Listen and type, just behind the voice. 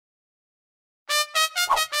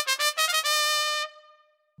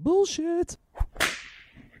Bullshit.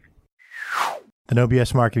 The No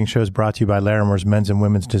BS Marketing Show is brought to you by Larimer's Men's and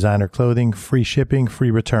Women's Designer Clothing. Free shipping,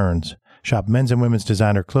 free returns. Shop men's and women's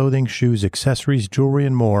designer clothing, shoes, accessories, jewelry,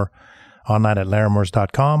 and more online at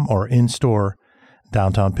larimers.com or in-store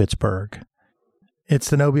downtown Pittsburgh. It's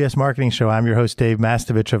the No BS Marketing Show. I'm your host, Dave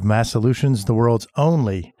Mastovich of Mass Solutions, the world's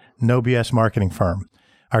only No BS marketing firm.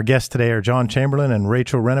 Our guests today are John Chamberlin and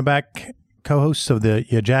Rachael Rennebeck, co-hosts of the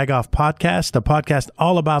Ya Jag Off podcast, a podcast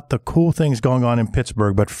all about the cool things going on in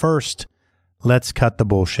Pittsburgh. But first, let's cut the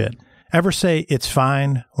bullshit. Ever say it's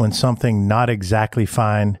fine when something not exactly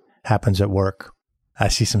fine happens at work? I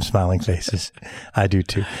see some smiling faces. I do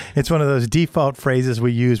too. It's one of those default phrases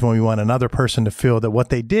we use when we want another person to feel that what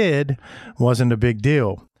they did wasn't a big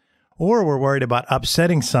deal. Or we're worried about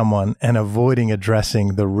upsetting someone and avoiding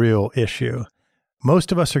addressing the real issue.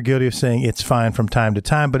 Most of us are guilty of saying it's fine from time to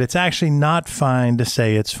time, but it's actually not fine to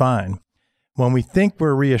say it's fine. When we think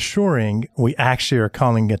we're reassuring, we actually are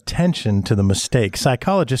calling attention to the mistake.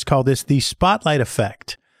 Psychologists call this the spotlight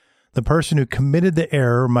effect. The person who committed the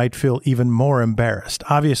error might feel even more embarrassed.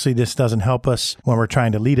 Obviously, this doesn't help us when we're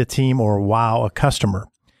trying to lead a team or wow a customer.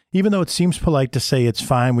 Even though it seems polite to say it's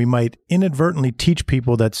fine, we might inadvertently teach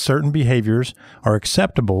people that certain behaviors are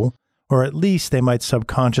acceptable, or at least they might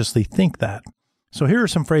subconsciously think that. So here are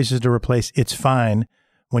some phrases to replace it's fine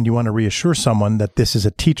when you want to reassure someone that this is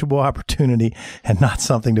a teachable opportunity and not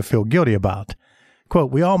something to feel guilty about.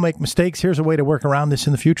 Quote, we all make mistakes. Here's a way to work around this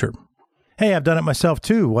in the future. Hey, I've done it myself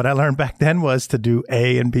too. What I learned back then was to do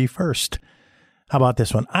A and B first. How about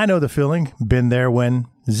this one? I know the feeling. Been there when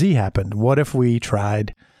Z happened. What if we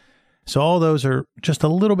tried? So all those are just a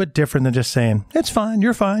little bit different than just saying, it's fine,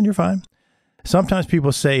 you're fine, you're fine. Sometimes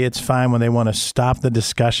people say it's fine when they want to stop the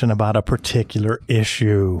discussion about a particular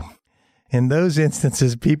issue. In those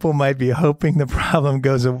instances, people might be hoping the problem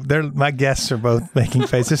goes away. My guests are both making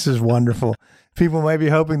faces. This is wonderful. People might be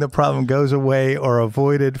hoping the problem goes away or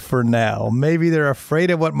avoided for now. Maybe they're afraid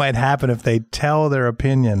of what might happen if they tell their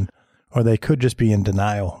opinion, or they could just be in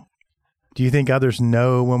denial. Do you think others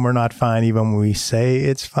know when we're not fine, even when we say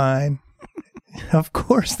it's fine? Of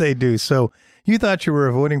course they do. So you thought you were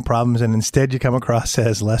avoiding problems, and instead you come across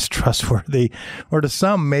as less trustworthy, or to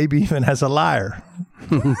some, maybe even as a liar.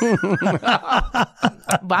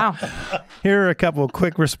 Wow. Here are a couple of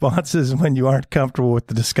quick responses when you aren't comfortable with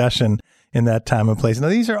the discussion in that time and place. Now,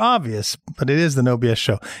 these are obvious, but it is the No BS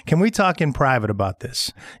Show. Can we talk in private about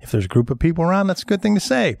this? If there's a group of people around, that's a good thing to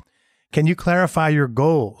say. Can you clarify your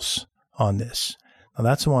goals on this? Now,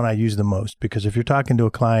 that's the one I use the most, because if you're talking to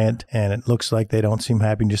a client and it looks like they don't seem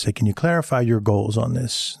happy, just say, can you clarify your goals on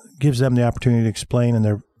this? Gives them the opportunity to explain, and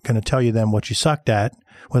they're going to tell you then what you sucked at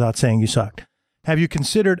without saying you sucked. Have you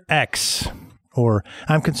considered X? Or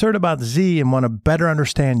I'm concerned about Z and want to better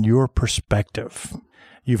understand your perspective.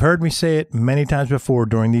 You've heard me say it many times before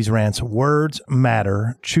during these rants. Words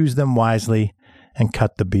matter. Choose them wisely and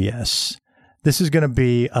cut the BS. This is going to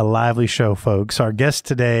be a lively show, folks. Our guests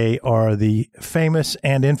today are the famous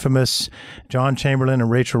and infamous John Chamberlin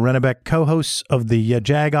and Rachael Rennebeck, co-hosts of the Ya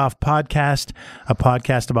Jag Off podcast, a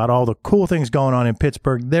podcast about all the cool things going on in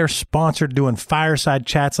Pittsburgh. They're sponsored doing fireside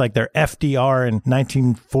chats like they're FDR in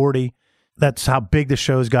 1940. That's how big the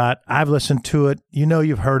show's got. I've listened to it. You know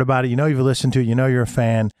you've heard about it. You know you've listened to it. You know you're a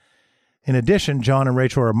fan. In addition, John and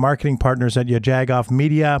Rachael are marketing partners at Ya Jag Off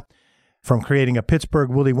Media. From creating a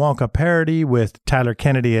Pittsburgh Willy Wonka parody with Tyler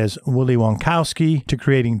Kennedy as Willy Wonkowski, to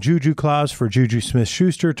creating Juju Claus for Juju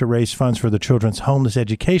Smith-Schuster to raise funds for the Children's Homeless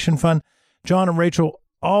Education Fund, John and Rachael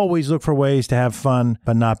always look for ways to have fun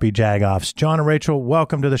but not be jag-offs. John and Rachael,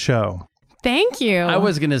 welcome to the show. Thank you. I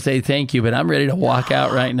was going to say thank you, but I'm ready to walk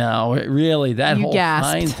out right now. Really, that whole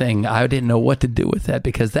fine thing, I didn't know what to do with that,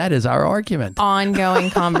 because that is our argument. Ongoing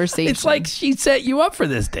conversation. It's like she set you up for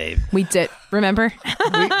this, Dave. We did. Remember?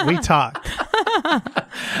 we talked.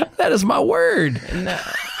 That is my word. No,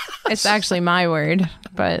 it's actually my word.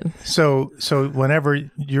 But So whenever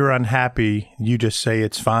you're unhappy, you just say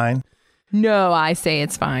it's fine? no, I say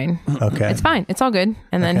it's fine. Okay. It's fine. It's all good.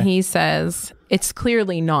 And then he says, it's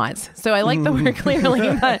clearly not. So I like the word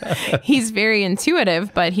clearly, but he's very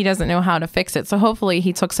intuitive, but he doesn't know how to fix it. So hopefully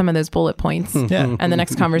he took some of those bullet points Yeah. and the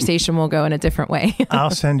next conversation will go in a different way. I'll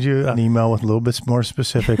send you an email with a little bit more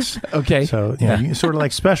specifics. Okay. So, you sort of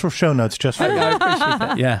like special show notes just for I appreciate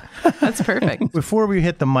that. Yeah. That's perfect. Before we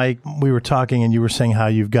hit the mic, we were talking and you were saying how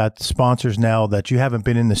you've got sponsors now that you haven't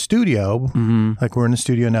been in the studio. Like we're in the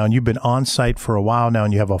studio now and you've been on site for a while now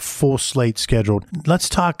and you have a full slate scheduled. Let's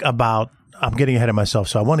talk about, I'm getting ahead of myself,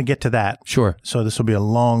 so I want to get to that. Sure. So this will be a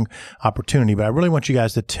long opportunity, but I really want you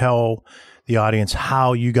guys to tell the audience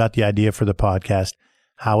how you got the idea for the podcast,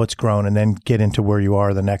 how it's grown, and then get into where you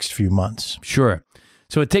are the next few months. Sure.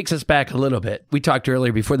 So it takes us back a little bit. We talked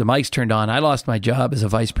earlier before the mics turned on. I lost my job as a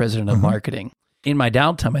vice president of marketing. In my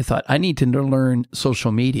downtime, I thought, I need to learn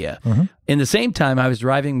social media. In the same time, I was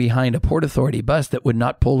driving behind a Port Authority bus that would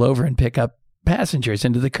not pull over and pick up passengers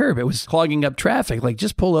into the curb. It was clogging up traffic. Like,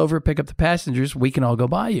 just pull over, pick up the passengers. We can all go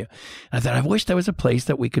by you. And I thought, I wish there was a place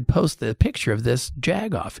that we could post the picture of this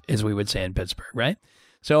jag-off, as we would say in Pittsburgh, right?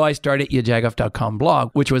 So I started yajagoff.com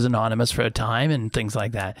blog, which was anonymous for a time and things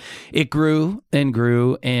like that. It grew and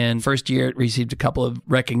grew. And first year, it received a couple of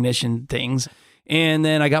recognition things. And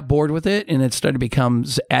then I got bored with it, and it started to become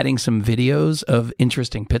adding some videos of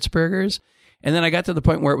interesting Pittsburghers. And then I got to the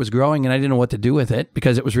point where it was growing, and I didn't know what to do with it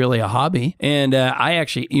because it was really a hobby. And I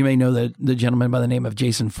actually, you may know the gentleman by the name of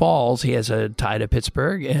Jason Falls. He has a tie to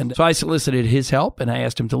Pittsburgh. And so I solicited his help, and I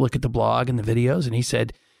asked him to look at the blog and the videos. And he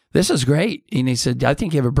said, this is great. And he said, I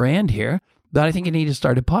think you have a brand here, but I think you need to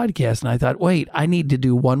start a podcast. And I thought, wait, I need to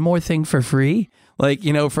do one more thing for free, like,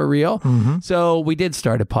 for real. So we did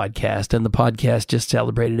start a podcast, and the podcast just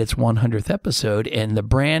celebrated its 100th episode. And the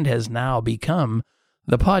brand has now become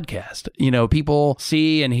the podcast. People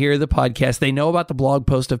see and hear the podcast. They know about the blog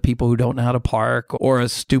post of people who don't know how to park, or a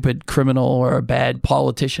stupid criminal, or a bad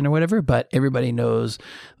politician, or whatever, but everybody knows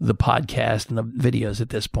the podcast and the videos at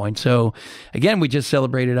this point. So again, we just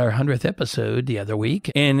celebrated our 100th episode the other week,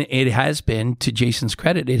 and it has been, to Jason's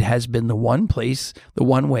credit, it has been the one place, the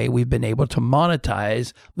one way we've been able to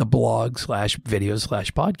monetize the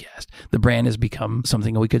blog/video/podcast. The brand has become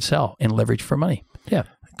something we could sell and leverage for money. Yeah.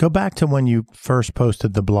 Go back to when you first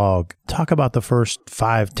posted the blog. Talk about the first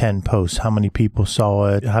 5-10 posts. How many people saw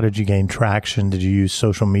it? How did you gain traction? Did you use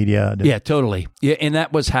social media? Yeah, totally. Yeah, and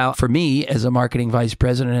that was how, for me, as a marketing vice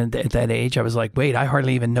president at that age, I was like, wait, I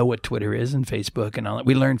hardly even know what Twitter is and Facebook and all that.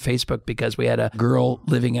 We learned Facebook because we had a girl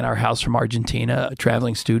living in our house from Argentina, a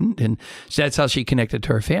traveling student, and that's how she connected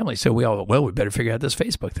to her family. So we all, we better figure out this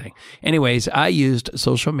Facebook thing. Anyways, I used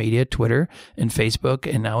social media, Twitter and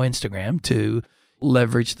Facebook, and now Instagram, to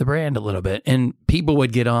leverage the brand a little bit. And people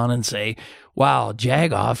would get on and say, wow,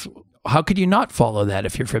 Jag-off, how could you not follow that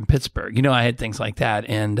if you're from Pittsburgh? I had things like that.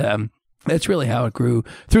 And that's really how it grew,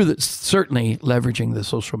 through certainly leveraging the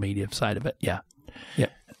social media side of it. Yeah. Yeah.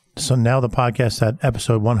 So now the podcast at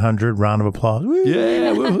episode 100, round of applause. Woo!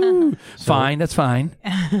 Yeah, woohoo. Fine, that's fine.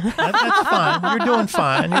 That's fine. You're doing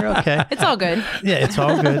fine. You're okay. It's all good. Yeah, it's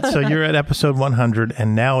all good. So you're at episode 100,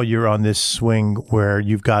 and now you're on this swing where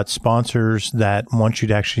you've got sponsors that want you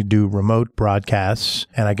to actually do remote broadcasts,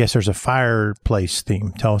 and I guess there's a fireplace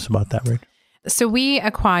theme. Tell us about that, Rick. So we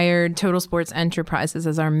acquired Total Sports Enterprises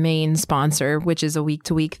as our main sponsor, which is a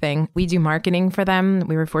week-to-week thing. We do marketing for them.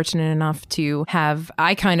 We were fortunate enough to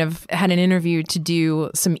I kind of had an interview to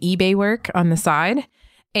do some eBay work on the side.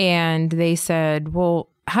 And they said, well,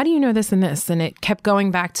 how do you know this and this? And it kept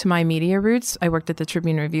going back to my media roots. I worked at the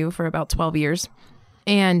Tribune Review for about 12 years.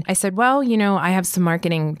 And I said, well, I have some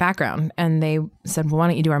marketing background. And they said, well, why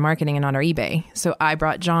don't you do our marketing and not our eBay? So I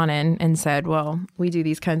brought John in and said, well, we do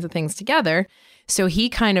these kinds of things together. So he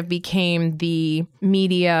kind of became the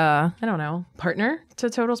media, partner to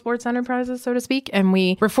Total Sports Enterprises, so to speak. And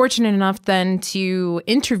we were fortunate enough then to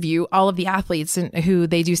interview all of the athletes who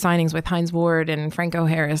they do signings with, Hines Ward and Franco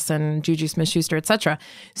Harris and Juju Smith-Schuster, et cetera.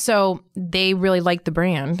 So they really liked the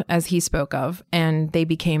brand, as he spoke of, and they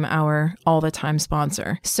became our all-the-time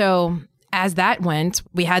sponsor. So as that went,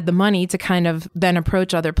 we had the money to kind of then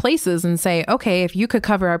approach other places and say, okay, if you could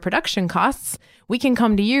cover our production costs, we can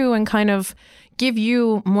come to you and kind of give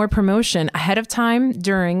you more promotion ahead of time,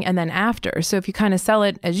 during, and then after. So if you kind of sell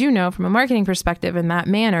it, as you know, from a marketing perspective in that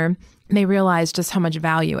manner, they realize just how much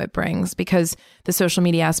value it brings, because the social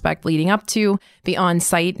media aspect leading up to the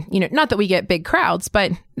on-site, not that we get big crowds,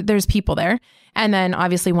 but there's people there. And then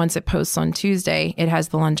obviously once it posts on Tuesday, it has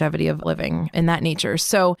the longevity of living in that nature.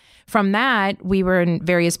 So from that, we were in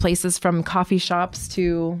various places, from coffee shops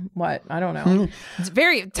to what? I don't know. It's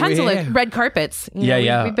tons of red carpets.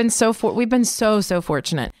 We've been so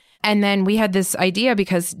fortunate. And then we had this idea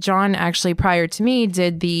because John actually, prior to me,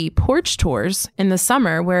 did the porch tours in the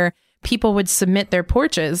summer where people would submit their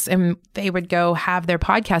porches and they would go have their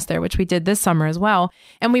podcast there, which we did this summer as well.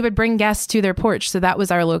 And we would bring guests to their porch. So that was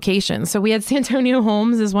our location. So we had Santonio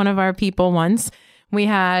Holmes as one of our people once. We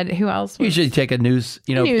had, who else? We usually take a news,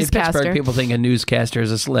 in Pittsburgh, people think a newscaster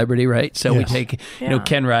is a celebrity, right? So we take,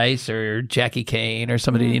 Ken Rice or Jackie Kane or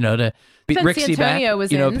somebody, to beat Rick Santonio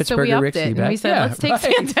was in, Pittsburgh so we upped Rick it. And we said, let's take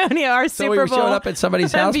Santonio, our Super Bowl. So we showed up at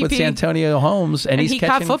somebody's house with Santonio Holmes, and he's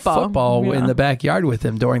catching football in the backyard with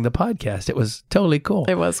him during the podcast. It was totally cool.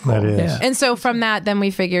 It was cool. That is. Yeah. And so from that, then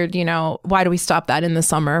we figured, why do we stop that in the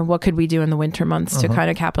summer? What could we do in the winter months to kind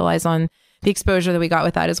of capitalize on the exposure that we got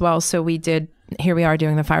with that as well? So we did. Here we are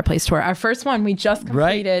doing the fireplace tour. Our first one we just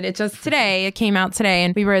completed. Right. It came out today,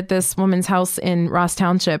 and we were at this woman's house in Ross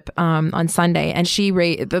Township on Sunday, and she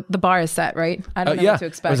the bar is set, right? I don't know what to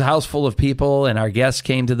expect. It was a house full of people, and our guests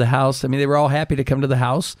came to the house. I mean, they were all happy to come to the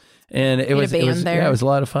house. And it was a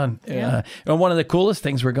lot of fun. Yeah. And one of the coolest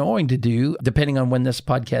things we're going to do, depending on when this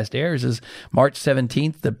podcast airs, is March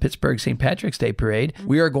 17th, the Pittsburgh St. Patrick's Day Parade.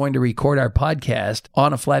 We are going to record our podcast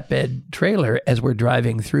on a flatbed trailer as we're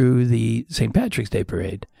driving through the St. Patrick's Day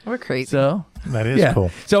Parade. We're crazy. So that is cool.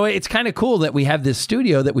 So it's kind of cool that we have this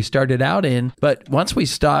studio that we started out in, but once we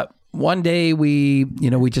stop. One day we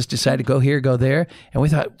just decided to go here, go there, and we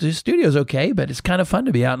thought the studio's okay, but it's kind of fun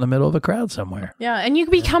to be out in the middle of a crowd somewhere. Yeah, and you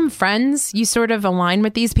become friends. You sort of align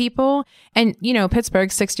with these people, and Pittsburgh,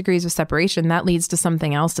 6 degrees of separation, that leads to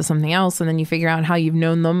something else, and then you figure out how you've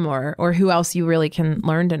known them or who else you really can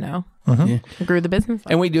learn to know. Grew the business.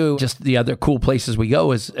 And we do just the other cool places we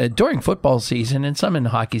go is during football season and some in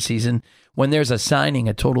hockey season. When there's a signing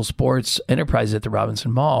at Total Sports Enterprise at the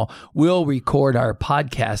Robinson Mall, we'll record our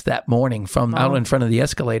podcast that morning from out in front of the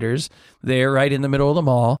escalators there right in the middle of the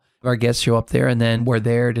mall. Our guests show up there, and then we're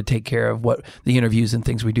there to take care of what the interviews and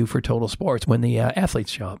things we do for Total Sports when the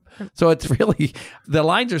athletes show up. So it's really, the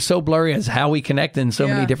lines are so blurry as how we connect in so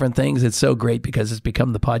many different things. It's so great because it's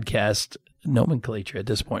become the podcast nomenclature at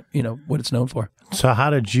this point, what it's known for. So how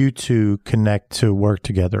did you two connect to work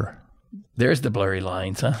together? There's the blurry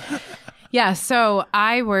lines, huh? Yeah, so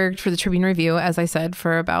I worked for the Tribune Review, as I said,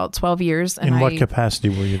 for about 12 years. And in what capacity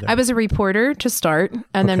were you there? I was a reporter to start,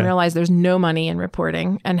 and then realized there's no money in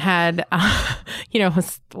reporting, and had,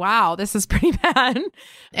 wow, this is pretty bad,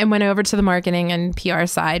 and went over to the marketing and PR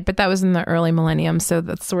side. But that was in the early millennium, so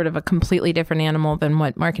that's sort of a completely different animal than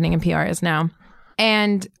what marketing and PR is now.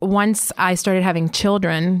 And once I started having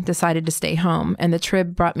children, decided to stay home. And the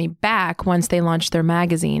Trib brought me back once they launched their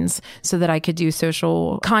magazines so that I could do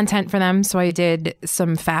social content for them. So I did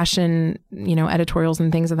some fashion, editorials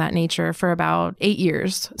and things of that nature for about 8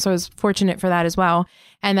 years. So I was fortunate for that as well.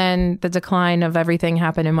 And then the decline of everything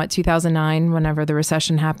happened in 2009, whenever the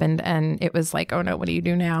recession happened. And it was like, oh no, what do you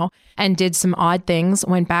do now? And did some odd things,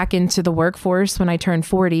 went back into the workforce when I turned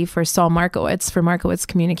 40 for Saul Markowitz, for Markowitz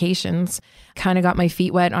Communications. Kind of got my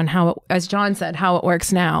feet wet on how, as John said, how it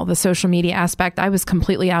works now, the social media aspect. I was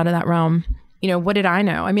completely out of that realm. What did I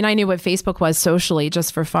know? I mean, I knew what Facebook was socially,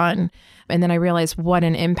 just for fun. And then I realized what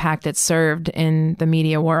an impact it served in the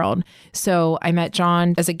media world. So I met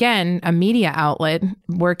John as, again, a media outlet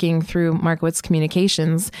working through Markowitz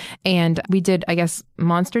Communications. And we did, I guess,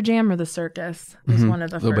 Monster Jam or The Circus was one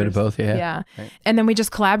of the first. A little bit of both, yeah. Yeah. Right. And then we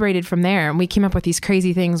just collaborated from there. And we came up with these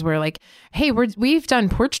crazy things where like, hey, we've done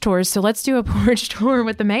porch tours, so let's do a porch tour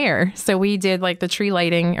with the mayor. So we did like the tree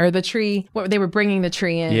lighting or the tree, they were bringing the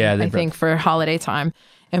tree in, I think, for holiday time.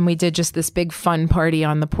 And we did just this big fun party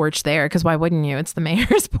on the porch there, because why wouldn't you? It's the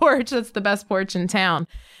mayor's porch. That's the best porch in town.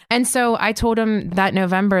 And so I told him that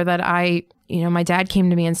November that my dad came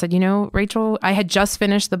to me and said, Rachel, I had just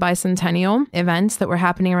finished the bicentennial events that were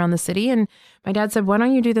happening around the city. And my dad said, why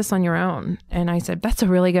don't you do this on your own? And I said, that's a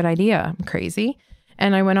really good idea. I'm crazy.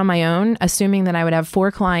 And I went on my own, assuming that I would have 4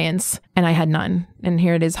 clients, and I had none. And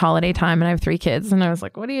here it is holiday time, and I have 3 kids. And I was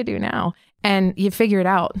like, what do you do now? And you figure it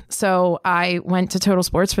out. So I went to Total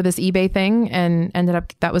Sports for this eBay thing and ended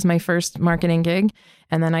up, that was my first marketing gig.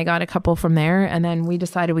 And then I got a couple from there. And then we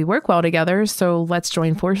decided we work well together. So let's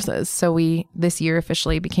join forces. So we, this year,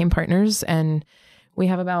 officially became partners. And we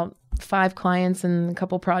have about 5 clients and a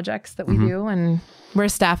couple projects that we do. And we're a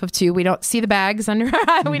staff of 2. We don't see the bags under our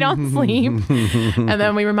eye. We don't sleep. And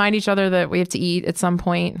then we remind each other that we have to eat at some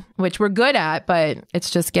point, which we're good at, but it's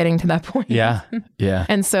just getting to that point. Yeah. Yeah.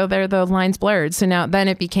 And so the lines blurred. So now then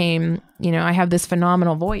it became, I have this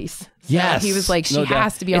phenomenal voice. So yes. He was like, she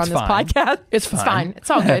has to be on this podcast. It's fine. It's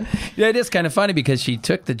all good. Yeah, it is kind of funny because she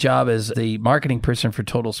took the job as the marketing person for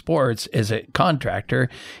Total Sports as a contractor.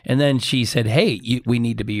 And then she said, hey, we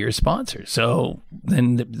need to be your sponsor. So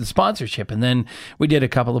then the sponsorship. And then we did a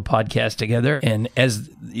couple of podcasts together. And as,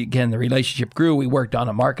 again, the relationship grew, we worked on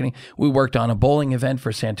a marketing. We worked on a bowling event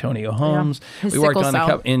for Santonio Holmes. Yeah. We worked on a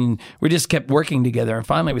couple, and we just kept working together. And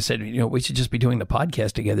finally we said, we should just be doing the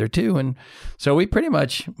podcast together too. And so we pretty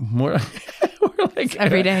much we're like,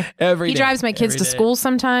 every day. He drives my kids to school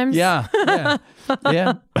sometimes. Yeah.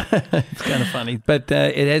 It's kind of funny, but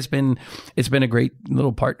it's been a great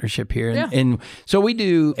little partnership here. And so we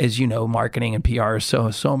do, as you know, marketing and PR,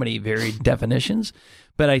 so many varied definitions.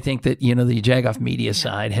 But I think that, the Jagoff media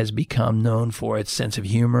side has become known for its sense of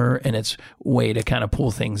humor and its way to kind of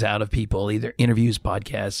pull things out of people, either interviews,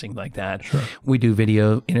 podcasts, things like that. Sure. We do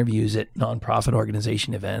video interviews at nonprofit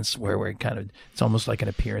organization events where we're it's almost like an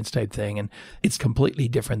appearance type thing. And it's completely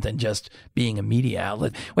different than just being a media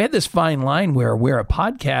outlet. We have this fine line where we're a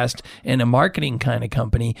podcast and a marketing kind of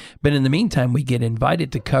company. But in the meantime, we get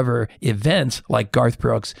invited to cover events like Garth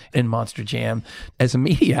Brooks and Monster Jam as a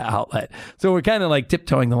media outlet. So we're kind of like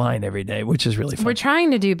tiptoeing the line every day, which is really fun. We're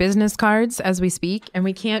trying to do business cards as we speak, and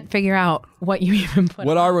we can't figure out what you even put.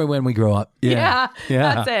 What are we when we grow up? Yeah.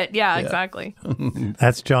 That's it. Yeah. Exactly.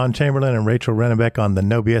 That's John Chamberlin and Rachael Rennebeck on the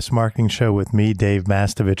No BS Marketing Show with me, Dave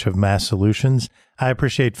Mastovich of Mass Solutions. I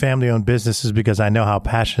appreciate family-owned businesses because I know how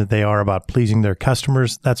passionate they are about pleasing their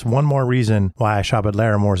customers. That's one more reason why I shop at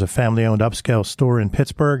Laramore's, a family-owned upscale store in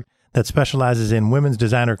Pittsburgh that specializes in women's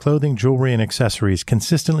designer clothing, jewelry, and accessories,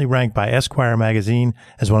 consistently ranked by Esquire magazine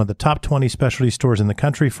as one of the top 20 specialty stores in the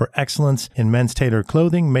country for excellence in men's tailored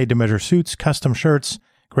clothing, made-to-measure suits, custom shirts,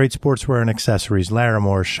 great sportswear, and accessories.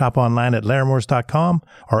 Laramore's. Shop online at laramores.com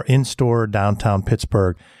or in-store downtown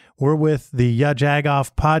Pittsburgh. We're with the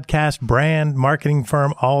Jagoff podcast, brand, marketing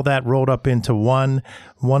firm, all that rolled up into one.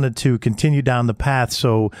 Wanted to continue down the path.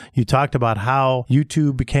 So you talked about how you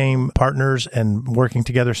two became partners and working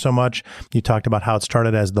together so much. You talked about how it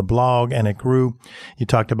started as the blog and it grew. You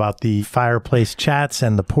talked about the fireplace chats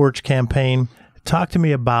and the porch campaign. Talk to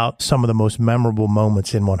me about some of the most memorable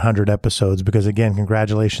moments in 100 episodes, because again,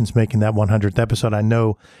 congratulations making that 100th episode. I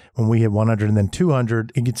know when we hit 100 and then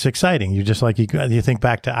 200, it gets exciting. You just like, you think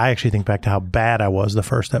back to, I actually think back to how bad I was the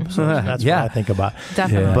first episode. That's what I think about.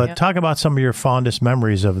 Definitely. But talk about some of your fondest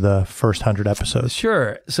memories of the first 100 episodes.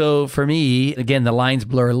 Sure. So for me, again, the lines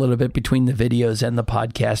blur a little bit between the videos and the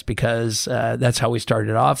podcast because that's how we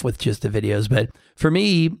started off with just the videos. But for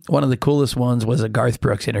me, one of the coolest ones was a Garth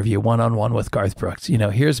Brooks interview, one-on-one with Garth Brooks.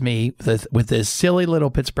 Here's me with this silly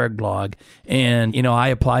little Pittsburgh blog. And, I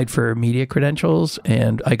applied for media credentials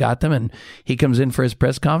and I got them. And he comes in for his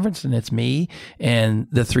press conference and it's me and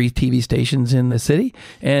the 3 TV stations in the city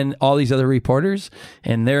and all these other reporters.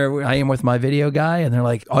 And there I am with my video guy. And they're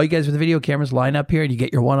like, all you guys with the video cameras line up here and you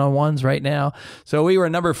get your one-on-ones right now. So we were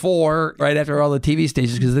number 4 right after all the TV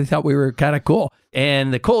stations because they thought we were kind of cool.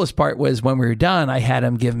 And the coolest part was when we were done, I had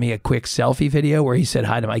him give me a quick selfie video where he said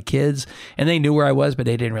hi to my kids. And they knew where I was, but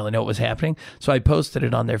they didn't really know what was happening. So I posted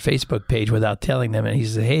it on their Facebook page without telling them. And he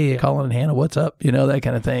said, hey, Colin and Hannah, what's up? That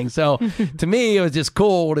kind of thing. So to me, it was just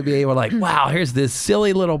cool to be able to wow, here's this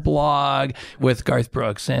silly little blog with Garth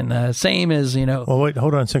Brooks. And same as, Well, wait,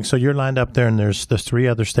 hold on a second. So you're lined up there and there's 3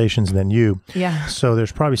 other stations than you. Yeah. So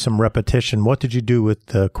there's probably some repetition. What did you do with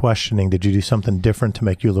the questioning? Did you do something different to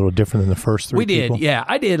make you a little different than the first 3 people? Yeah,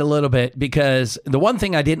 I did a little bit because the one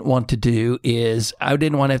thing I didn't want to do is I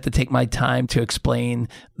didn't want to have to take my time to explain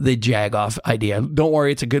the Jagoff idea. Don't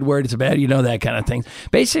worry, it's a good word, it's a bad, that kind of thing.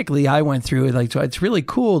 Basically, I went through it so it's really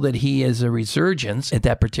cool that he is a resurgence at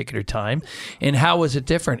that particular time. And how was it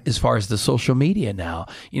different as far as the social media now?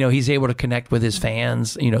 He's able to connect with his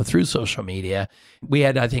fans, through social media. We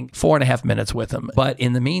had, I think, 4.5 minutes with him. But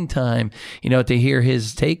in the meantime, to hear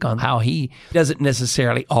his take on how he doesn't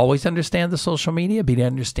necessarily always understand the social media, but he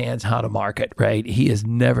understands how to market, right? He has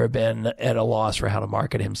never been at a loss for how to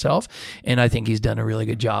market himself. And I think he's done a really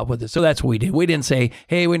good job with it. So that's what we did. We didn't say,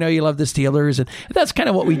 hey, we know you love the Steelers. And that's kind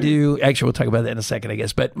of what we do. Actually, we'll talk about that in a second, I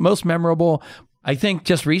guess. But most memorable, I think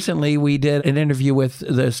just recently we did an interview with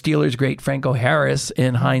the Steelers great Franco Harris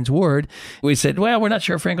and Hines Ward. We said, well, we're not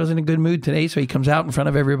sure Franco's in a good mood today. So he comes out in front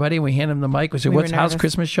of everybody. We hand him the mic. We said, how's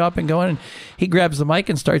Christmas shopping going? And he grabs the mic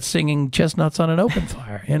and starts singing Chestnuts on an Open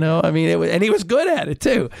Fire. And he was good at it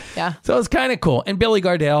too. Yeah. So it's kind of cool. And Billy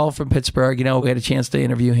Gardell from Pittsburgh, we had a chance to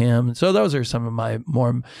interview him. So those are some of my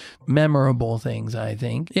more memorable things, I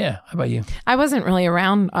think. Yeah. How about you? I wasn't really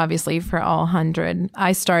around, obviously, for all 100.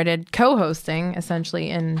 I started co-hosting essentially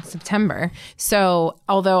in September. So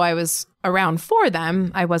although I was around for them,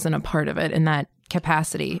 I wasn't a part of it in that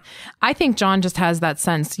capacity. I think John just has that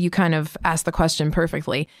sense. You kind of asked the question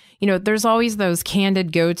perfectly. There's always those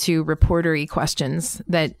candid go-to reportery questions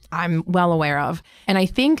that I'm well aware of. And I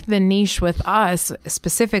think the niche with us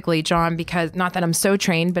specifically, John, because not that I'm so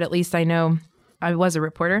trained, but at least I know I was a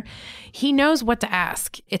reporter. He knows what to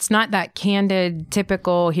ask. It's not that candid,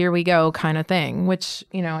 typical, here we go kind of thing, which,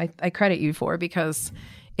 I credit you for, because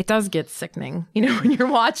it does get sickening. When you're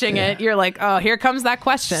watching it, you're like, oh, here comes that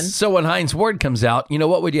question. So when Heinz Ward comes out,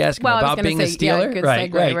 what would you ask him about being a Steeler?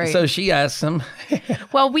 Yeah, right. So she asks him.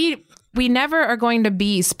 Well, we never are going to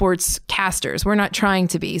be sports casters. We're not trying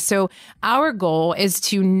to be. So our goal is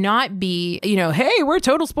to not be, hey, we're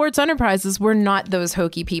Total Sports Enterprises. We're not those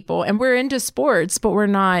hokey people. And we're into sports, but we're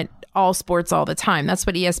not all sports all the time. That's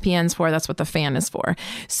what ESPN's for. That's what the Fan is for.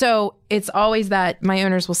 So it's always that my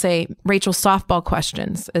owners will say, Rachael, softball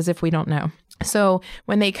questions, as if we don't know. So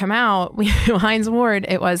when they come out, Heinz Ward,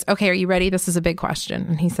 it was, okay, are you ready? This is a big question.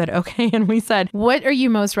 And he said, okay. And we said, what are you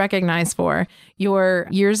most recognized for? Your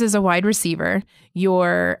years as a wide receiver,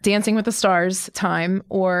 your Dancing with the Stars time,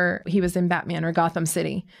 or he was in Batman or Gotham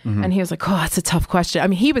City. Mm-hmm. And he was like, oh, that's a tough question. I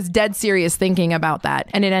mean, he was dead serious thinking about that.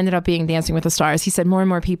 And it ended up being Dancing with the Stars. He said more and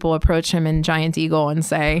more people approach him in Giant Eagle and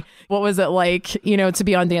say, what was it like, to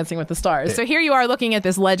be on Dancing with the Stars? So here you are looking at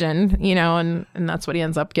this legend, and that's what he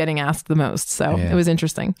ends up getting asked the most. So it was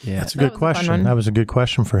interesting. Yeah, that's a good question. That was a good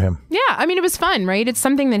question for him. Yeah. I mean, it was fun, right? It's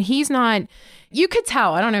something that he's not, you could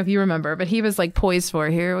tell, I don't know if you remember, but he was like poised for,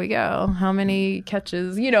 here we go. How many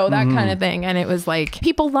catches, that kind of thing. And it was like,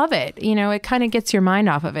 people love it. It kind of gets your mind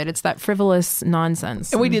off of it. It's that frivolous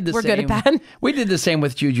nonsense. And we did the We're same. good at that. We did the same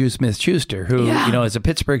with Juju Smith-Schuster, who, is a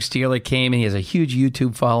Pittsburgh Steeler, came and he has a huge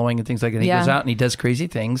YouTube following and things like that. He goes out and he does crazy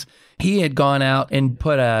things. He had gone out and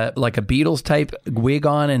put a Beatles type wig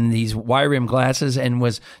on and these wire rim glasses and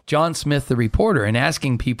was John Smith, the reporter, and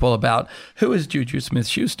asking people about who is Juju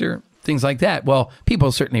Smith-Schuster, things like that. Well,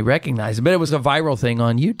 people certainly recognize it, but it was a viral thing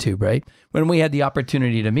on YouTube, right? When we had the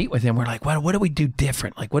opportunity to meet with him, we're like, what do we do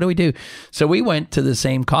different? Like, what do we do? So we went to the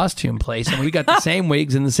same costume place and we got the same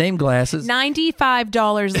wigs and the same glasses.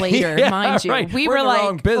 $95 later, mind you. Right. We We're were in the like,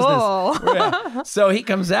 wrong business. oh. Yeah. So he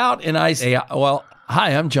comes out and I say, well,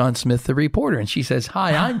 hi, I'm John Smith, the reporter. And she says,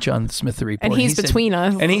 hi, I'm John Smith, the reporter. And he's between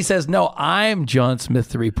us. And he says, no, I'm John Smith,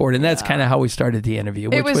 the reporter. And that's kind of how we started the interview.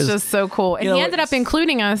 Which it was just so cool. And he ended up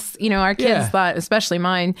including us. Our kids thought, especially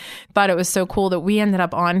mine, thought it was so cool that we ended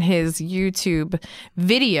up on his YouTube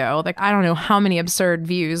video. Like, I don't know how many absurd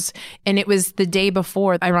views. And it was the day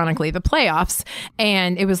before, ironically, the playoffs.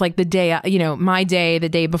 And it was like the day, my day, the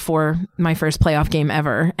day before my first playoff game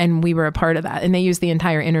ever. And we were a part of that. And they used the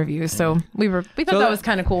entire interview. So we thought that was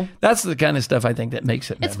kind of cool. That's the kind of stuff I think that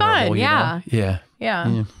makes it It's memorable, fun, yeah.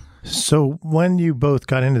 Yeah. So when you both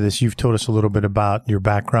got into this, you've told us a little bit about your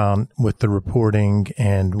background with the reporting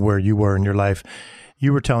and where you were in your life.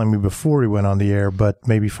 You were telling me before we went on the air, but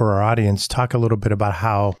maybe for our audience, talk a little bit about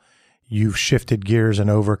how you've shifted gears and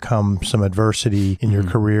overcome some adversity in your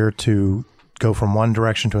career to go from one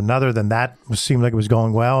direction to another, then that seemed like it was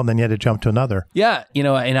going well, and then you had to jump to another. Yeah,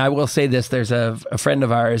 and I will say this, there's a friend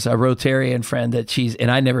of ours, a Rotarian friend that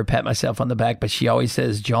and I never pat myself on the back, but she always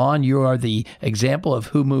says, John, you are the example of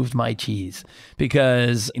who moved my cheese.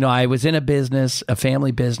 Because, I was in a business, a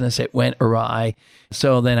family business, it went awry.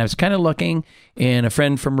 So then I was kind of looking, and a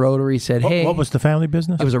friend from Rotary said, hey. What was the family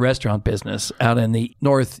business? It was a restaurant business out in the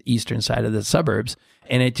northeastern side of the suburbs.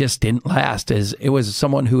 And it just didn't last, as it was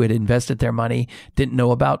someone who had invested their money, didn't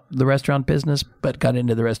know about the restaurant business, but got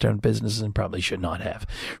into the restaurant business and probably should not have,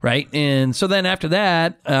 right? And so then after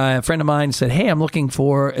that, a friend of mine said, hey, I'm looking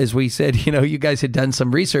for, as we said, you guys had done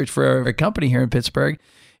some research for a company here in Pittsburgh.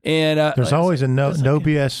 And there's always a no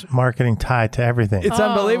BS marketing tied to everything. It's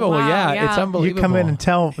unbelievable. Wow, yeah, it's unbelievable. You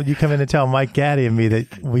come in and tell Mike Gaddy and me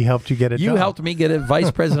that we helped you get a job. You helped me get a vice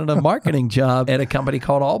president of marketing job at a company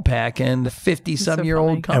called Allpack, and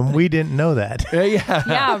 50-some-year-old company. And we didn't know that.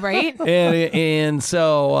 Yeah, right? And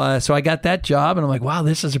so I got that job, and I'm like, wow,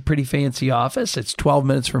 this is a pretty fancy office. It's 12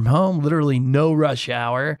 minutes from home, literally no rush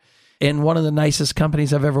hour. And one of the nicest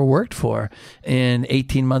companies I've ever worked for. And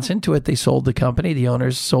 18 months into it, they sold the company. The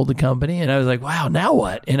owners sold the company. And I was like, wow, now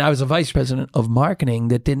what? And I was a vice president of marketing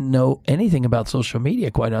that didn't know anything about social media,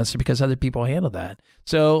 quite honestly, because other people handled that.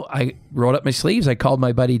 So I rolled up my sleeves. I called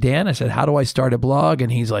my buddy Dan. I said, how do I start a blog?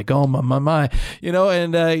 And he's like, oh, my.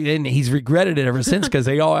 And he's regretted it ever since, because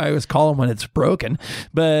I always call him when it's broken.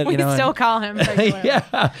 But we still call him regularly.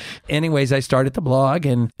 Yeah. Anyways, I started the blog,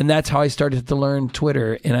 and that's how I started to learn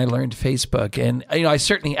Twitter. And I learned learned Facebook. And, I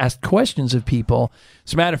certainly asked questions of people.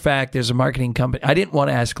 As a matter of fact, there's a marketing company. I didn't want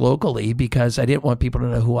to ask locally because I didn't want people to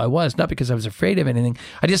know who I was, not because I was afraid of anything.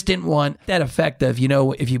 I just didn't want that effect of,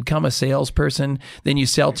 if you become a salesperson, then you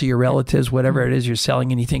sell to your relatives, whatever it is you're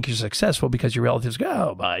selling, and you think you're successful because your relatives go,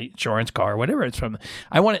 oh, buy insurance, car, whatever it's from.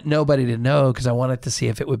 I wanted nobody to know because I wanted to see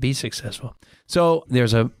if it would be successful. So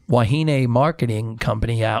there's a Wahine marketing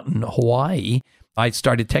company out in Hawaii. I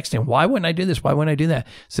started texting, why wouldn't I do this? Why wouldn't I do that?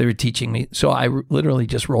 So they were teaching me. So I literally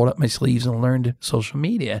just rolled up my sleeves and learned social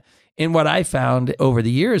media. And what I found over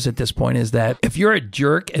the years at this point is that if you're a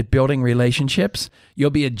jerk at building relationships, you'll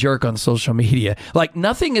be a jerk on social media. Like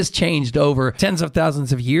nothing has changed over tens of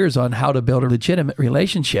thousands of years on how to build a legitimate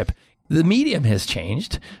relationship. The medium has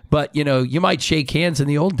changed, but you might shake hands in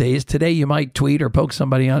the old days. Today, you might tweet or poke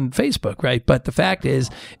somebody on Facebook, right? But the fact is,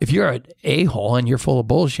 if you're an a-hole and you're full of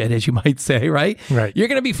bullshit, as you might say, right? You're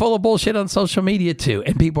going to be full of bullshit on social media too,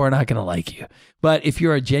 and people are not going to like you. But if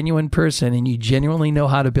you're a genuine person and you genuinely know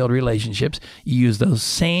how to build relationships, you use those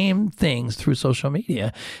same things through social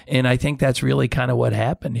media. And I think that's really kind of what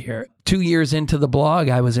happened here. 2 years into the blog,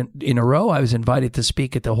 I was in a row, I was invited to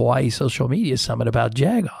speak at the Hawaii Social Media Summit about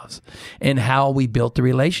jagoffs and how we built the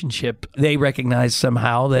relationship. They recognized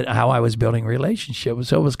somehow that how I was building relationships.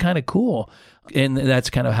 So it was kind of cool. And that's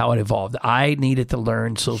kind of how it evolved. I needed to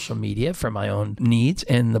learn social media for my own needs,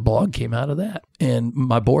 and the blog came out of that. And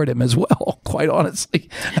my boredom as well, quite honestly.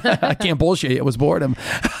 I can't bullshit. It was boredom.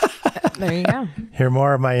 There you go. Hear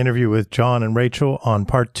more of my interview with John and Rachael on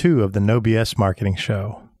part 2 of the No BS Marketing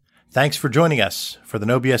Show. Thanks for joining us for the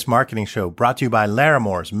No BS Marketing Show, brought to you by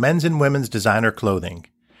Laramore's Men's and Women's Designer Clothing.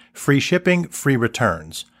 Free shipping, free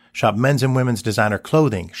returns. Shop men's and women's designer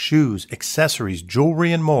clothing, shoes, accessories,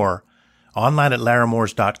 jewelry, and more online at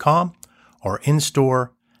laramores.com or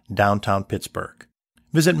in-store downtown Pittsburgh.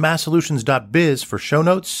 Visit masssolutions.biz for show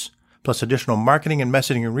notes, plus additional marketing and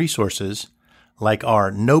messaging resources like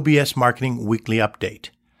our No BS Marketing Weekly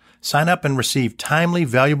Update. Sign up and receive timely,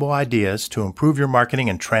 valuable ideas to improve your marketing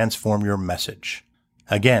and transform your message.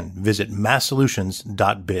 Again, visit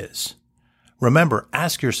masssolutions.biz. Remember,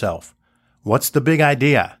 ask yourself, what's the big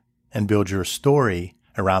idea? And build your story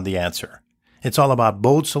around the answer. It's all about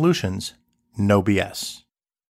bold solutions, no BS.